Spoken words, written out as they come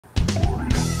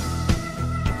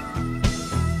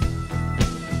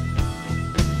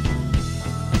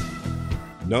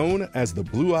Known as the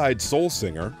blue-eyed soul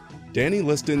singer, Danny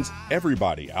Liston's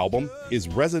Everybody album is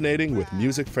resonating with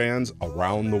music fans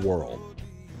around the world.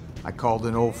 I called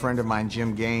an old friend of mine,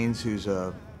 Jim Gaines, who's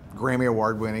a Grammy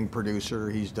Award Winning Producer.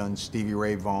 He's done Stevie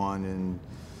Ray Vaughan and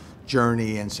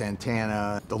Journey and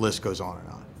Santana. The list goes on and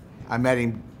on. I met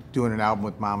him doing an album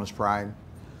with Mama's Pride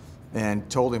and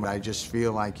told him, I just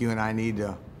feel like you and I need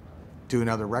to do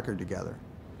another record together.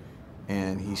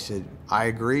 And he said, I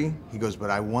agree. He goes, but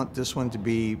I want this one to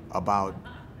be about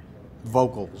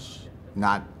vocals,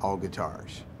 not all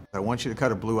guitars. I want you to cut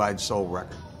a blue-eyed soul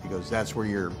record. He goes, that's where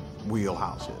your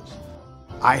wheelhouse is.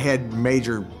 I had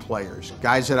major players,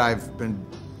 guys that I've been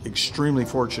extremely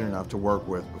fortunate enough to work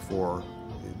with before.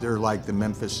 They're like the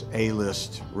Memphis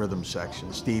A-List rhythm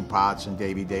section. Steve Potts and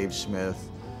Dave Smith.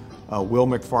 Will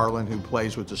McFarland, who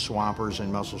plays with the Swampers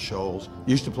and Muscle Shoals,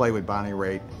 used to play with Bonnie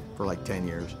Raitt for like 10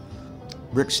 years.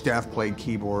 Rick Steff played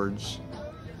keyboards,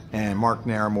 and Mark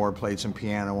Narmore played some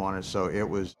piano on it, so it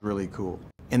was really cool.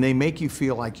 And they make you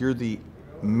feel like you're the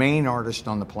main artist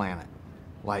on the planet.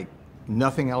 Like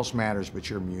nothing else matters but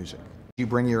your music. You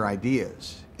bring your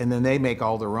ideas, and then they make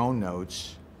all their own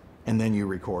notes, and then you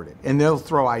record it. And they'll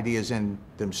throw ideas in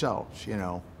themselves, you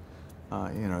know.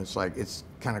 It's like, it's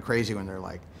kind of crazy when they're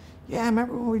like, yeah,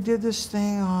 remember when we did this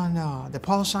thing on the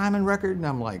Paul Simon record? And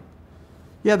I'm like,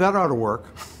 yeah, that ought to work.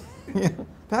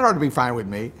 That ought to be fine with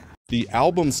me. The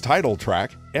album's title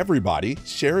track, Everybody,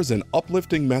 shares an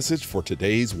uplifting message for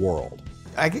today's world.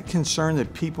 I get concerned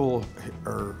that people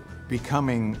are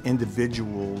becoming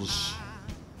individuals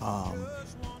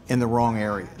in the wrong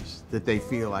areas, that they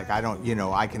feel like I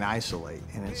can isolate.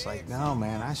 And it's like, no,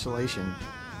 man, isolation,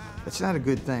 that's not a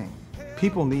good thing.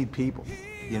 People need people.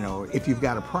 You know, if you've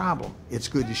got a problem, it's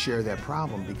good to share that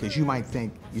problem, because you might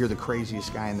think you're the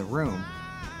craziest guy in the room,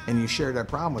 and you share that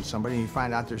problem with somebody and you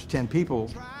find out there's 10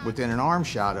 people within an arm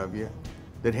shot of you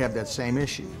that have that same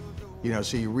issue. You know,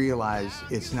 so you realize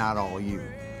it's not all you.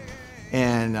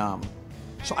 And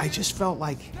so I just felt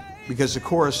like, because the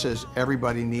chorus says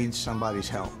everybody needs somebody's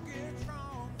help.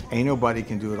 Ain't nobody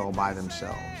can do it all by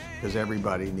themselves, because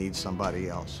everybody needs somebody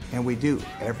else. And we do.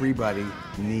 Everybody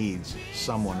needs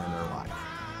someone in their life.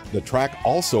 The track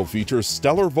also features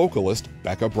stellar vocalist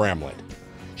Bekka Bramlett.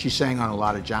 She sang on a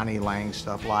lot of Johnny Lang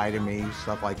stuff, Lie to Me,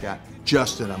 stuff like that.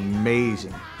 Just an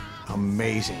amazing,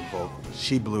 amazing vocalist.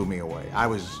 She blew me away.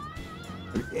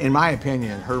 In my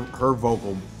opinion, her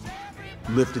vocal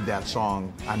lifted that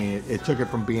song. I mean, it took it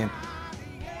from being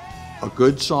a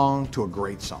good song to a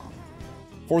great song.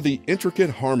 For the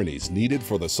intricate harmonies needed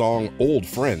for the song Old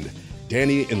Friend,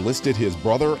 Danny enlisted his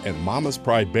brother and Mama's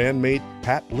Pride bandmate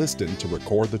Pat Liston to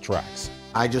record the tracks.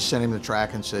 I just sent him the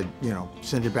track and said, you know,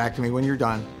 send it back to me when you're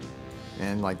done.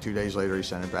 And like 2 days later, he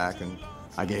sent it back, and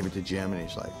I gave it to Jim, and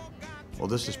he's like, well,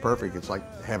 this is perfect. It's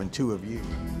like having two of you.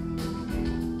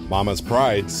 Mama's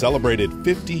Pride celebrated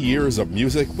 50 years of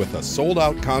music with a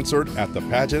sold-out concert at the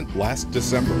pageant last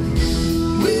December.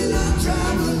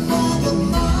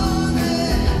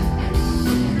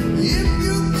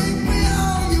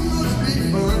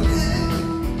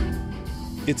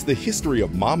 It's the history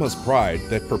of Mama's Pride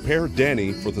that prepared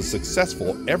Danny for the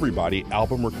successful Everybody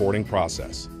album recording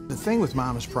process. The thing with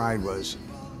Mama's Pride was,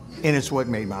 and it's what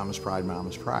made Mama's Pride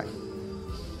Mama's Pride.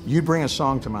 You'd bring a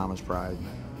song to Mama's Pride,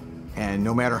 and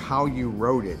no matter how you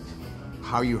wrote it,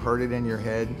 how you heard it in your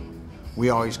head, we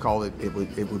always called it, it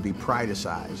would be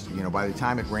Pride-icized. You know, by the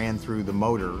time it ran through the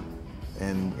motor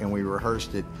and we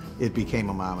rehearsed it, it became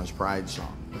a Mama's Pride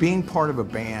song. Being part of a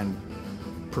band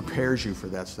prepares you for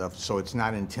that stuff, so it's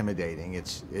not intimidating.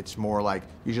 It's more like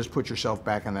you just put yourself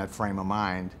back in that frame of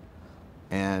mind,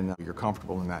 and you're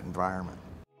comfortable in that environment.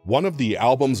 One of the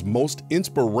album's most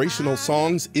inspirational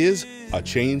songs is A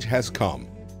Change Has Come.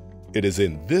 It is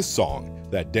in this song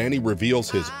that Danny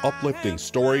reveals his uplifting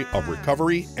story of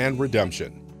recovery and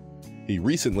redemption. He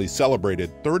recently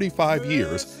celebrated 35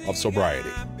 years of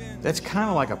sobriety. That's kind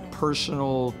of like a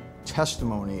personal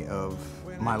testimony of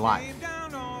my life.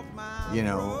 You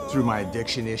know, through my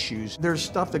addiction issues. There's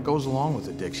stuff that goes along with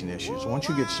addiction issues. Once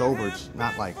you get sober, it's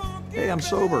not like, hey, I'm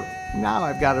sober, now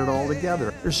I've got it all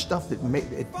together. There's stuff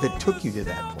that took you to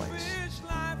that place.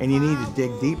 And you need to dig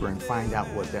deeper and find out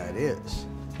what that is.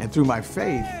 And through my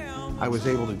faith, I was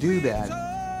able to do that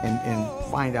and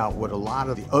find out what a lot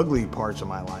of the ugly parts of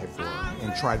my life were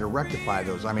and try to rectify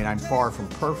those. I mean, I'm far from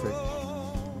perfect,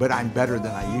 but I'm better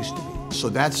than I used to be. So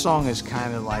that song is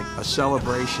kind of like a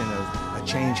celebration of a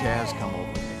change has come over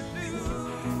me.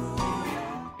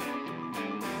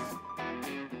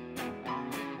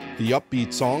 The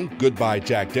upbeat song, Goodbye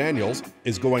Jack Daniels,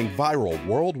 is going viral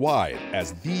worldwide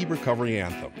as the recovery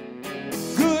anthem.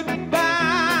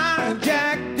 Goodbye,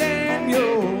 Jack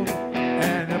Daniels.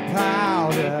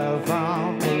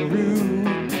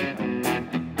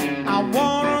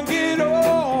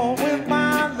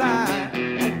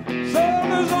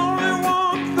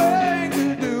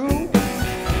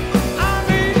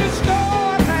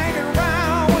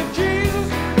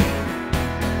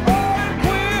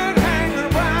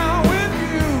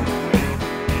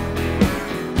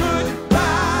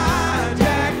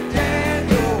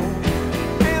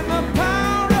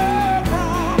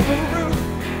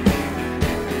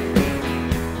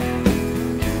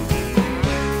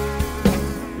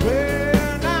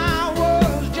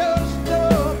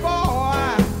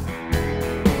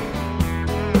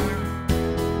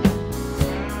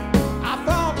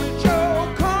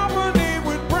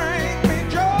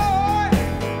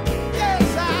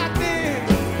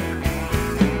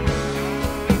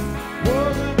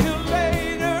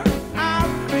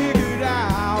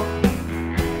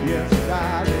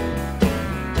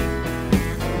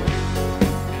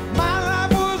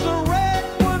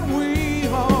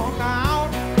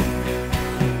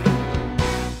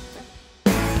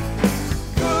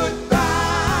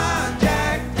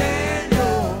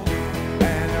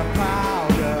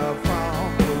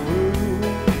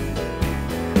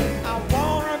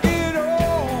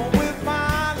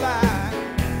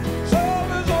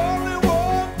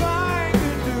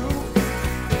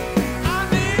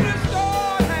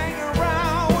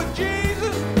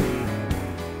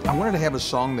 have a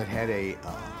song that had a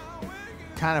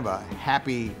kind of a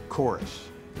happy chorus,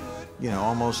 you know,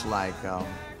 almost like a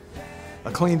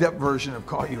cleaned up version of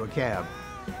Call You a Cab.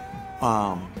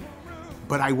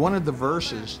 But I wanted the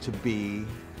verses to be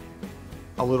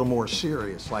a little more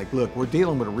serious. Like, look, we're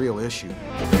dealing with a real issue.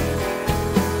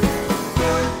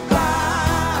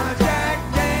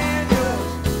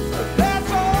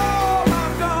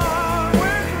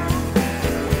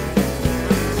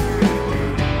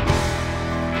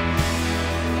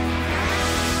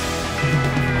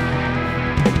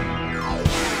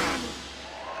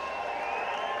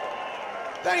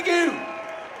 Thank you.